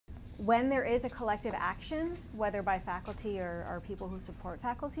when there is a collective action, whether by faculty or people who support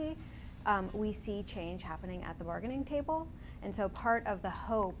faculty, we see change happening at the bargaining table. And so part of the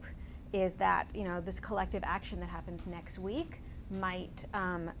hope is that, you know, this collective action that happens next week might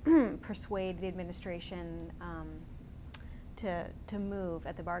persuade the administration to move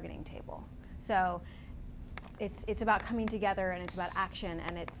at the bargaining table. So it's about coming together, and it's about action,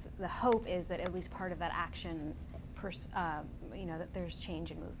 and the hope is that at least part of that action, you know, that there's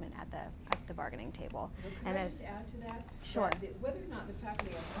change and movement at the bargaining table. Well, can I just add to that? Sure. Whether or not the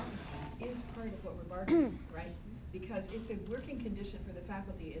faculty have offices is part of what we're bargaining, right? Because it's a working condition for the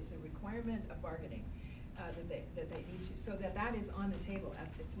faculty. It's a requirement of bargaining that they need to. So that is on the table.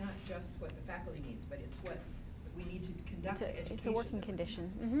 It's not just what the faculty needs, but it's what we need to conduct the education. It's a working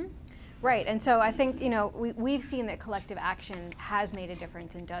condition. Mm-hmm. Right, and so I think, you know, we've seen that collective action has made a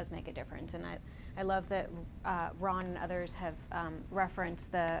difference and does make a difference, and I love that Ron and others have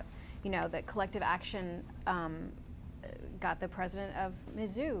referenced the, you know, that collective action got the president of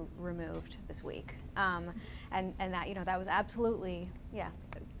Mizzou removed this week, and that, you know, that was absolutely, yeah,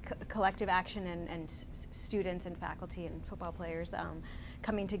 collective action and students and faculty and football players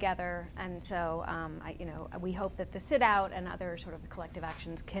coming together, and so you know, we hope that the sit out and other sort of collective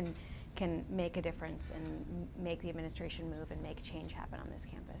actions can make a difference and make the administration move and make change happen on this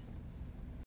campus.